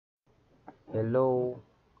Hello,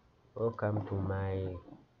 welcome to my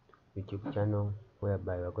YouTube channel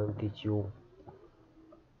whereby we're going to teach you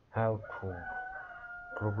how to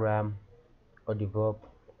program or develop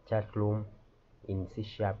Chatroom in C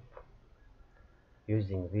Sharp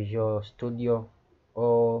using Visual Studio,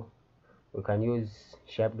 or we can use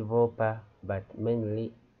Sharp Developer, but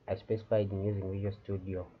mainly I specified in using Visual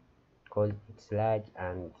Studio because it's large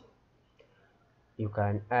and you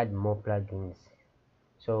can add more plugins.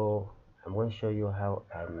 So I'm going to show you how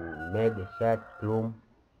I made a Chatroom.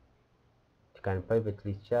 You can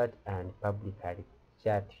privately chat and publicly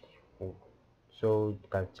chat, so you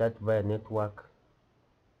can chat via network.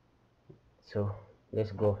 So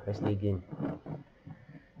let's go, let's dig in.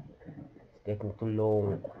 It's taking too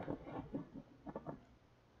long.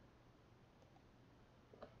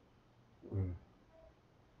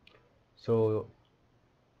 So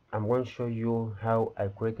I'm going to show you how I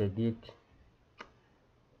created it.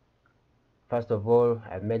 First of all,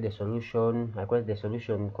 I made a solution. I created a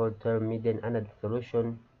solution called Tell Me. Then under the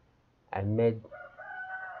solution I made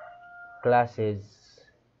classes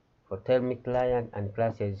for Tell Me client and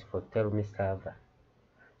classes for Tell Me server.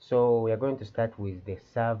 So we are going to start with the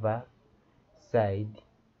server side,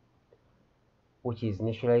 which is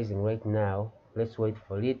initializing right now. Let's wait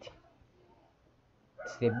for it.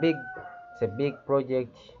 It's a big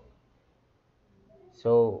project.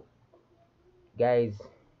 So guys,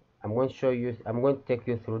 I'm going to take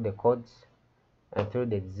you through the codes and through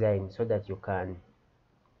the design so that you can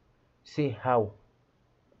see how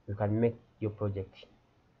you can make your project.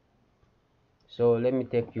 So let me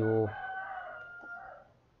take you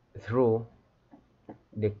through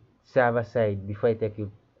the server side before I take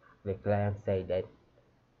you the client side.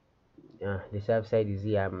 The server side is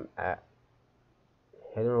here. I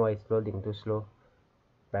don't know why it's loading too slow,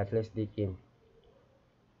 but let's dig in.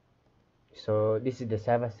 So this is the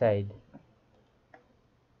server side.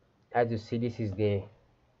 As you see, this is the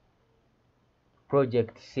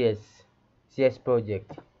project CS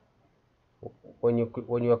project. When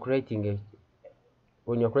you are creating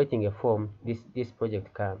a form, this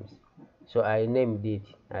project comes. So I named it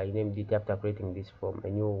after creating this form, a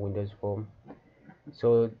new Windows form.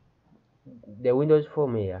 So the Windows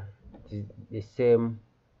form here is the same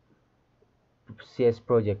CS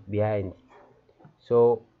project behind.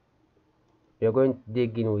 So we're going to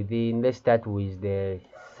dig in within. Let's start with the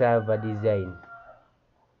server design.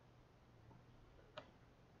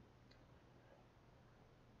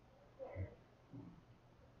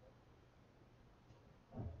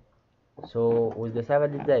 So with the server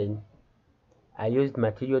design, I used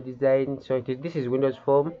material design. So this is Windows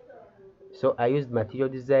form. So I used material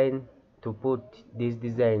design to put these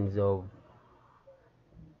designs of,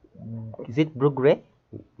 is it blue gray?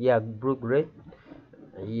 Yeah, blue gray.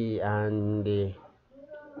 Yeah, and the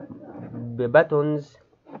buttons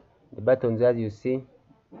as you see.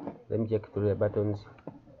 Let me check through the buttons.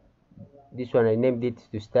 This one I named it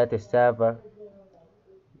to start a server,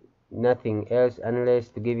 nothing else unless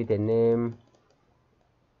to give it a name.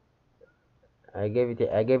 I gave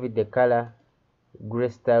it the color gray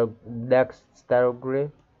style, dark style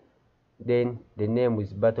gray. Then the name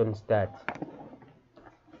is button start.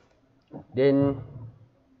 Then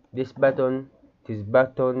this button is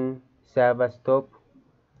button server stop.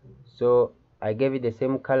 So I gave it the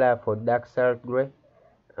same color for dark style gray,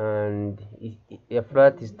 and a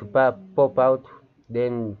flat is to pop out.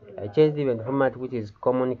 Then I changed even the format, which is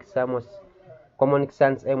Comic Sans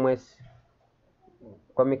MS,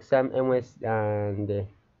 and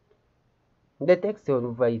the text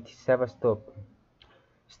over it server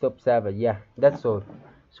stop server. Yeah, that's all.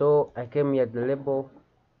 So I came here, the label,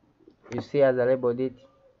 you see, as I labeled it,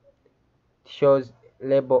 shows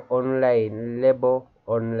label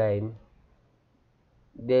online.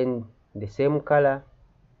 Then the same color,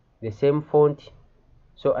 the same font.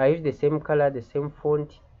 So I use the same color, the same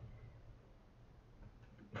font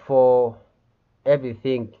for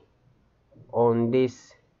everything on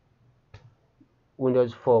this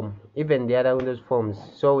Windows form, even the other Windows forms.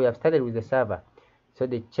 So we have started with the server. So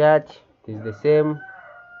the chat is the same.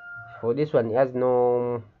 For this one, it has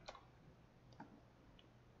no,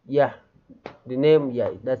 yeah, the name,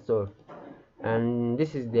 yeah, that's all. And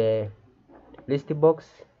this is the list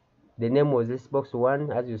box. The name was list box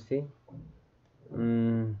 1, as you see.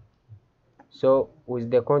 So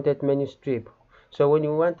with the content menu strip. So when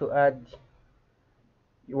you want to add,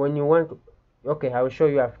 okay, I will show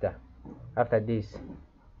you after this.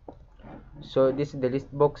 So this is the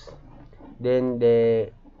list box. Then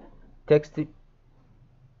the text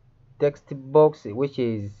box, which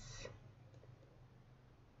is,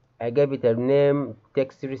 I gave it a name,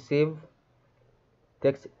 text receive.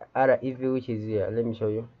 text rev, which is here. Let me show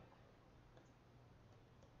you.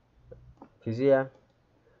 It is here.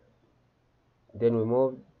 Then we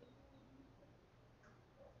move.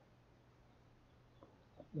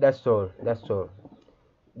 That's all.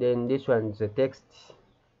 Then this one is a text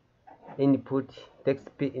input,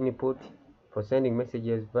 input for sending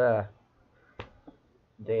messages via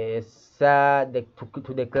to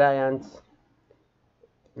the clients.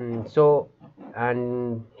 So,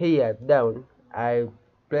 and here down I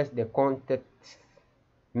press the context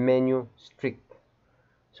menu strip.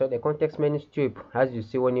 So the context menu strip, as you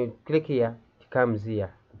see, when you click here, it comes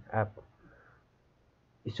here up.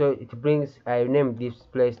 So it brings, I named this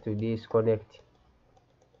place to disconnect.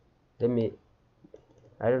 I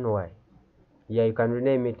don't know why. Yeah, you can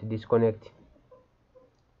rename it to disconnect.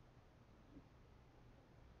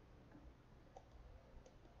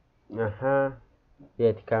 Here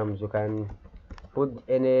it comes. You can put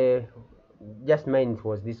any, just mine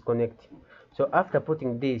was disconnect. So after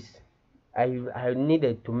putting this, I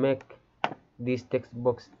needed to make this text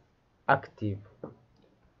box active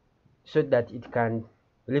so that it can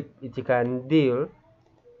deal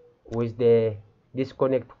with the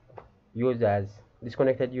disconnected users.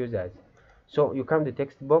 So you come to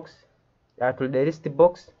text box, to the list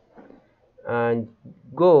box, and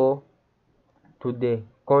go to the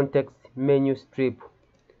context menu strip,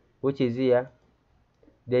 which is here.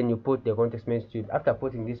 Then you put the context menu strip. After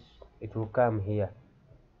putting this, it will come here.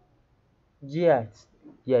 Yeah,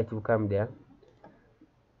 it will come there.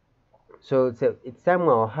 So it's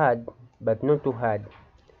somehow hard, but not too hard.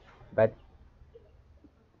 But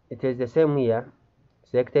it is the same here.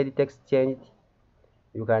 Selected text changed.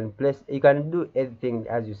 You can do everything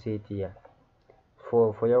as you see it here.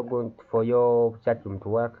 For your chat room to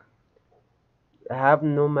work. I have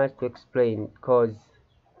no much to explain because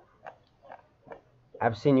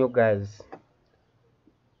I've seen you guys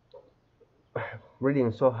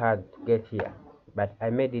reading so hard to get here, but I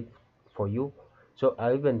made it for you. So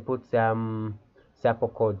I even put some sample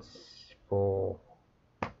codes for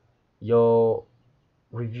your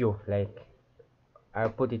review. Like I'll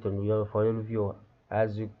put it on for your review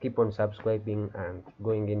as you keep on subscribing and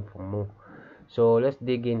going in for more. So let's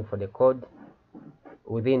dig in for the code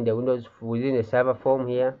within the server form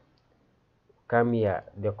here. Come here,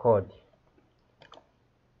 the code.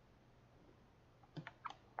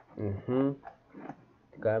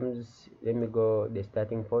 Comes, let me go the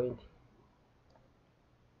starting point.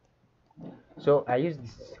 So I used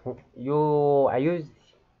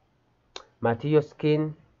material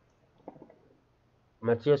skin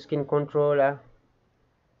controller,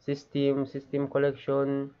 system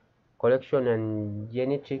collection and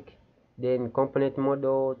geometric, then component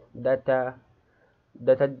model, data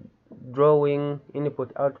drawing,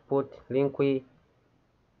 input output, linkui,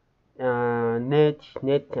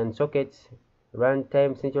 net and sockets,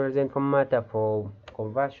 runtime synchronization formatter for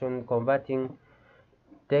converting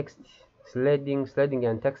text, sliding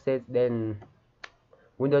and texts, then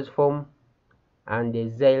Windows form, and the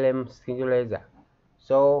Xylem synchronizer.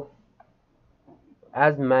 So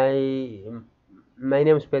as my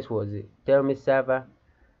namespace was tell me server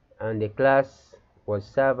and the class was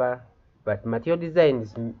server, but material design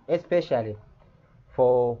is especially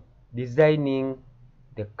for designing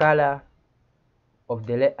the color of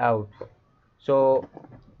the layout. So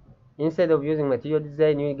instead of using material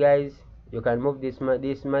design, you guys, you can move this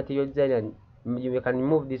material design, and you can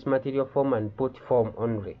move this material form and put form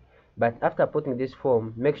only. But after putting this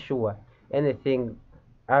form, make sure anything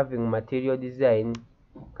having material design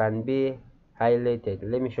can be highlighted.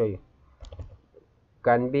 Let me show you.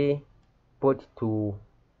 Can be put to,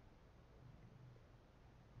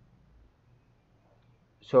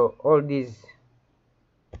 so all these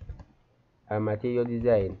are material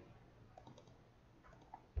design.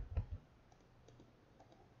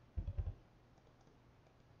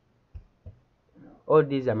 All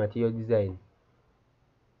these are material design.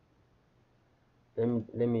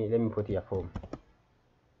 Let me put your form.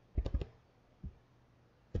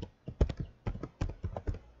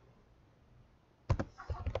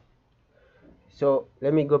 So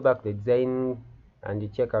let me go back to design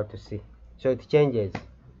and check out to see. So it changes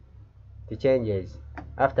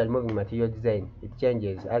after removing material design. It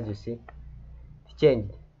changes, as you see, it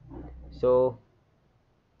changed. So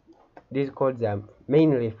these codes are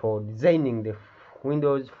mainly for designing the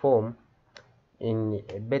Windows form in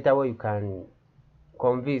a better way. You can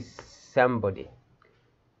convince somebody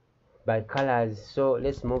by colors. So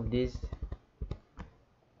let's move this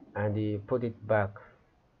and put it back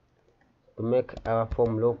to make our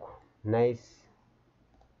form look nice.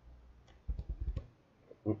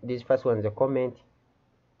 This first one is a comment.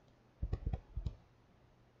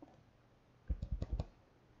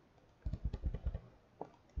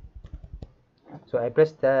 So I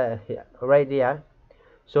pressed right here.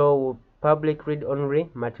 So public read only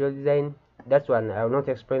material design, that's one I will not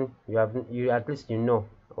explain. You at least you know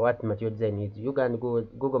what material design is. You can go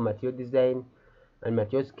Google material design and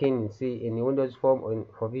material scheme and see in Windows form or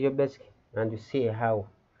for Visual Basic, and you see how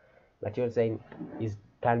material design is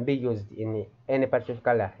can be used in any particular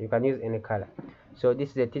color. You can use any color. So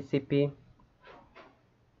this is a TCP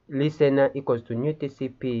listener equals to new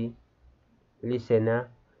TCP listener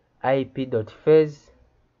IP.phase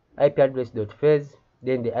IP address.phase,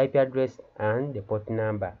 then the IP address and the port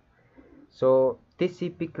number. So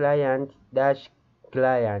TCP client dash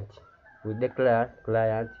client, we declare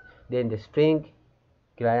client, then the string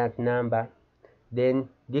client number, then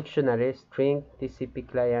dictionary string TCP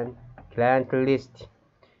client list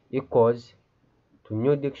equals to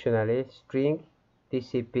new dictionary string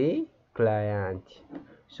TCP client.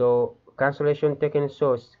 So cancellation token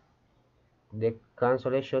source, the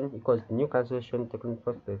cancellation equals new cancellation token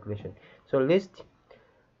first declaration. So list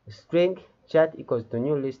string chat equals to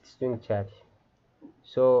new list string chat.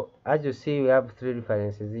 So as you see, we have three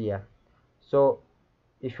references here. So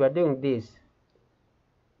if you are doing this,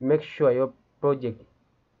 make sure your project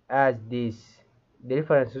has this. The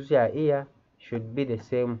references which are here should be the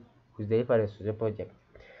same with the reference to the project.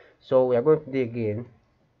 So we are going to do again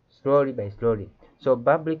slowly by slowly. So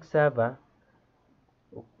public server,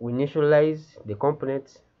 we initialize the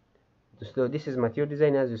components. So this is material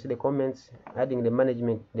design. As you see the comments, adding the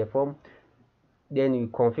management, the form. Then we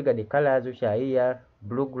configure the colors which are here: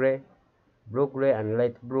 blue gray and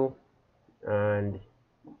light blue, and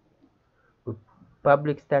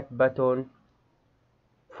public start button.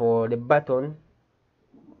 For the button,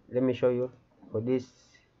 let me show you. For this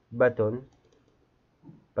button,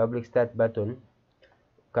 public start button,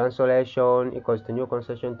 cancellation equals to new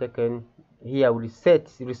cancellation token. Here we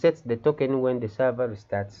resets the token when the server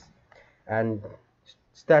restarts and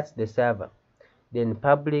starts the server. Then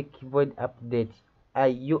public void update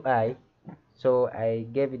UI, so I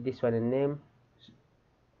gave it this one a name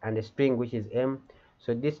and a string which is m.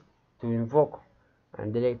 So this to invoke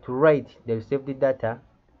and then to write the received data,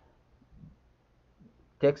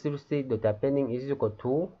 text receipt.appending is equal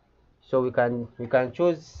to. So we can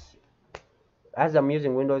choose, as I'm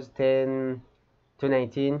using Windows 10 to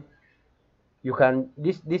 19, you can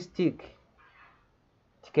this tick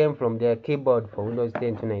came from the keyboard for Windows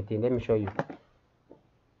 10 to 19. Let me show you.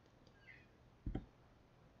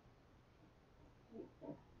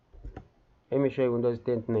 Let me show you Windows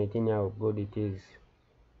 10 to 19 how good it is.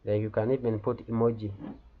 Like you can even put emoji.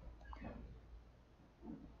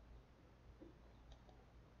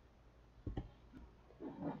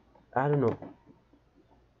 I don't know.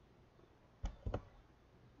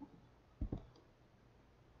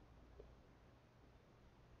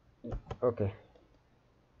 Okay,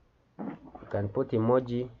 you can put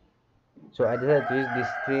emoji. So I decided to use this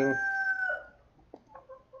string.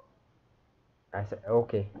 I said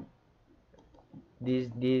okay, this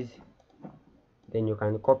then you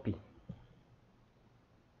can copy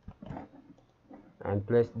and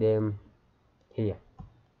place them here.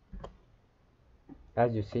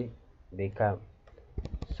 As you see, they come.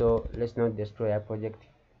 So let's not destroy our project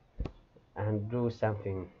and do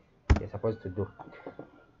something they're supposed to do.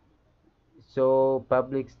 So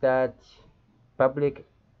public start, public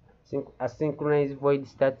asynchronous void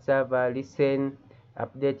start server, listen,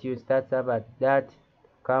 update you start server, that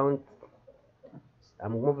count.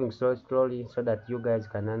 I'm moving so slowly so that you guys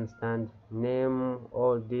can understand. Name,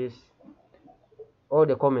 all this, all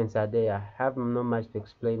the comments are there. I have not much to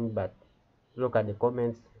explain, but look at the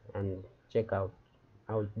comments and check out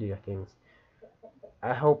how to do your things.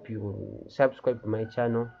 I hope you subscribe to my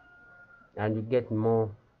channel and you get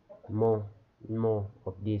more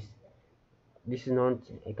of this. This is not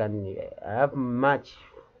I have much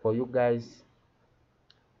for you guys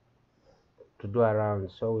to do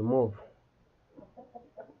around. So we move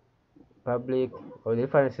public or the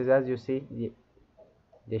references. As you see,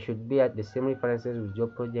 they should be at the same references with your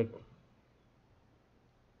project.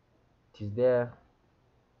 It is there,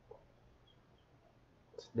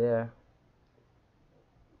 it's there,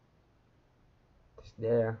 it's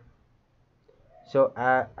there. So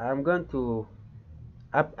I'm going to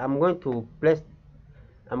upload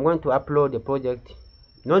the project,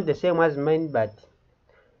 not the same as mine, but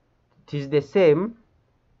it is the same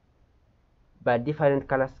but different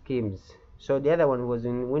color schemes. So the other one was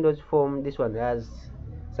in Windows form, this one has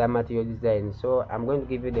some material design. So I'm going to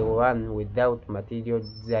give you the one without material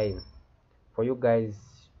design for you guys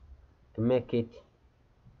to make it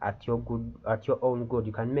at your own good.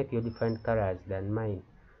 You can make your different colors than mine.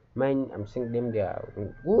 I'm seeing them, they are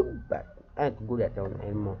good but aren't good at all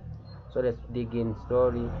anymore. So let's dig in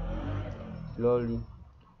slowly.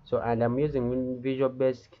 So, and I'm using Visual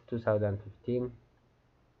Basic 2015.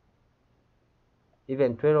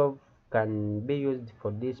 Even 12 can be used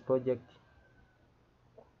for this project.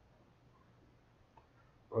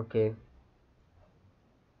 Okay,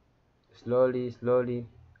 slowly.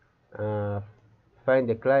 uh, Find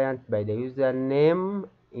the client by the username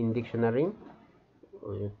in dictionary.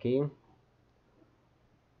 Okay.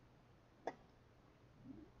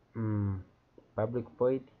 Public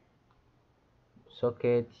void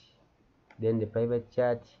socket, then the private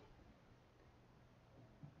chat.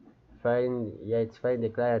 It's find the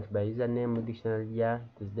client by username dictionary. Yeah,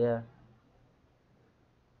 it is there.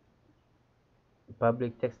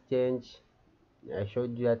 Public text change, I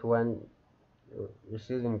showed you that one.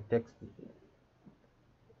 Receiving text,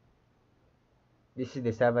 this is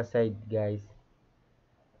the server side, guys.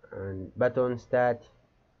 And button start,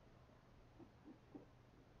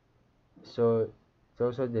 so it's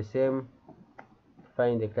also the same.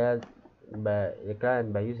 Find the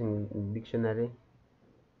client by using dictionary.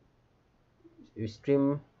 You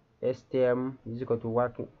stream stm is equal to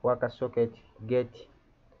worker socket get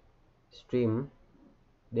stream,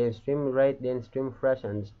 then stream right, then stream flash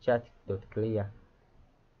and chat dot clear.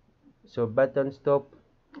 So button stop.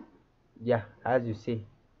 Yeah, as you see,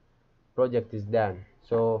 project is done.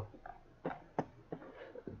 So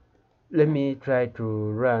let me try to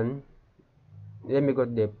run. Let me go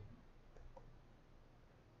to the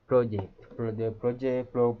programs.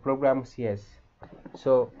 Yes,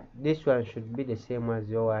 so this one should be the same as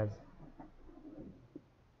yours.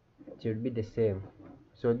 It should be the same.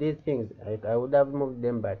 So these things I would have moved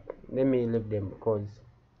them, but let me leave them because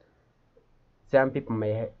some people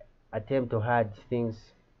may attempt to add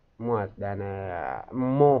things more than I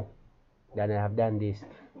have done this.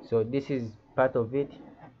 So this is part of it.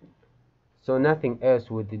 So nothing else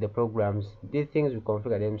with the programs. These things will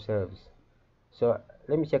configure themselves. So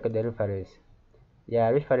let me check the reference. Yeah,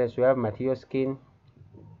 reference, we have material skin.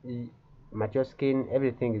 Material skin,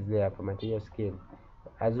 everything is there for material skin,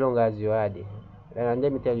 as long as you add it. And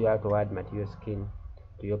let me tell you how to add material skin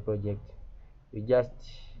to your project. You just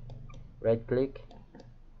right click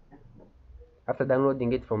after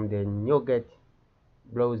downloading it from the NuGet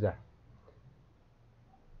browser.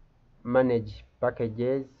 Manage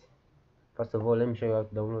packages. First of all, let me show you how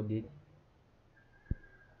to download it.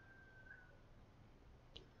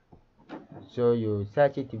 So you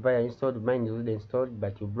search it via installed. Mine is already installed,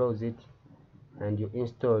 but you browse it and you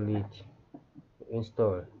install it.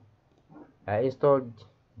 I installed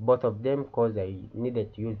both of them because I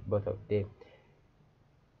needed to use both of them,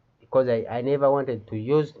 because I never wanted to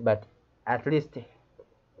use, but at least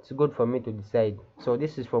it's good for me to decide. So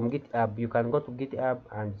this is from GitHub. You can go to GitHub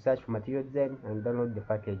and search for material design and download the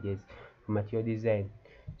packages for material design.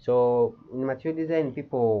 So in material design,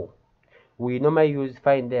 people, we normally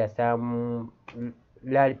find there some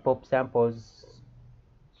lollipop samples.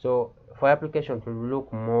 So for application to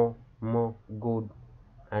look more good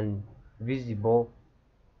and visible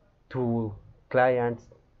to clients,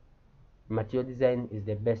 material design is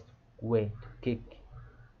the best way to kick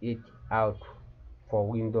it out for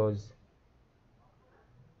Windows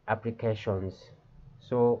applications.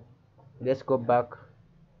 So let's go back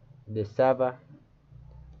the server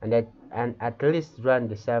and at least run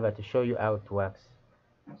the server to show you how it works.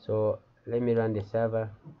 So let me run the server,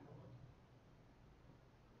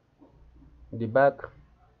 debug,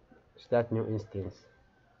 start new instance.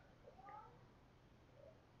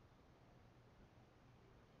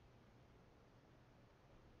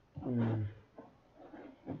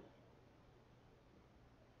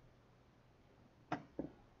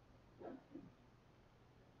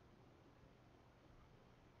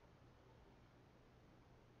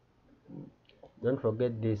 Don't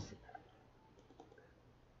forget this,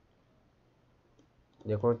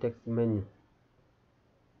 the context menu.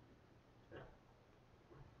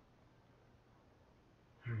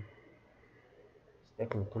 It's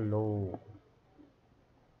taking too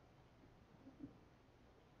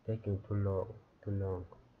low, too long.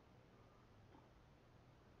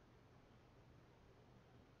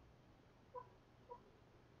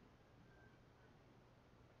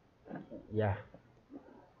 Yeah,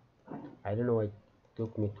 I don't know why it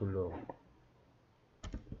took me too long.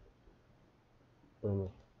 Let me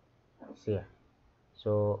see.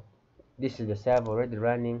 So this is the server already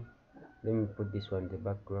running. Let me put this one in the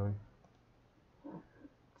background.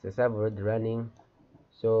 It's the server already running.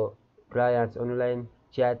 So clients online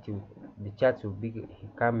chat, the chat will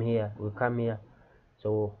come here.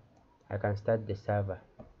 So I can start the server.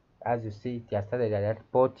 As you see, it has started at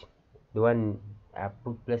that port, the one I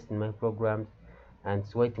placed in my programs. and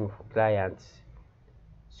it's waiting for clients.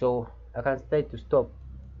 So I can start to stop.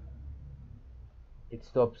 It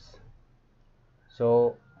stops.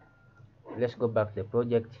 So let's go back to the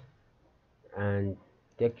project and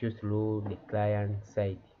take you through the client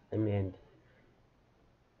side. Let me end.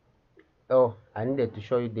 Oh, I needed to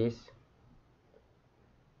show you this.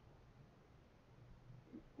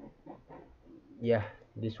 Yeah,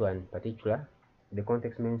 this one particular, the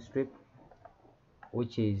context main strip,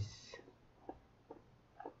 which is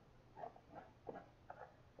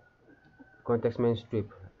context main strip.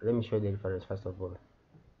 Let me show you the reference first of all.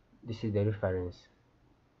 This is the reference.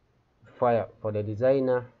 Fire for the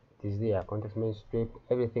designer, it is there. Context main strip,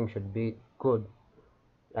 everything should be good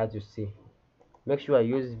as you see. Make sure I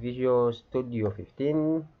use Visual Studio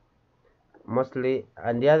 15 mostly,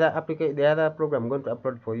 and the other program I'm going to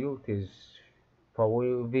upload for you is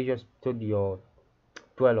for Visual Studio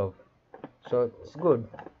 12. So it's good.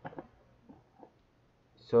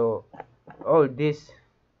 So all this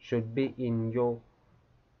should be in your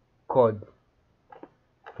code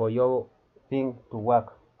for your thing to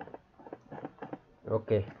work.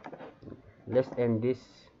 Okay, let's end this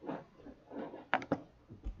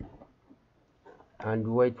and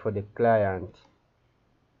wait for the client.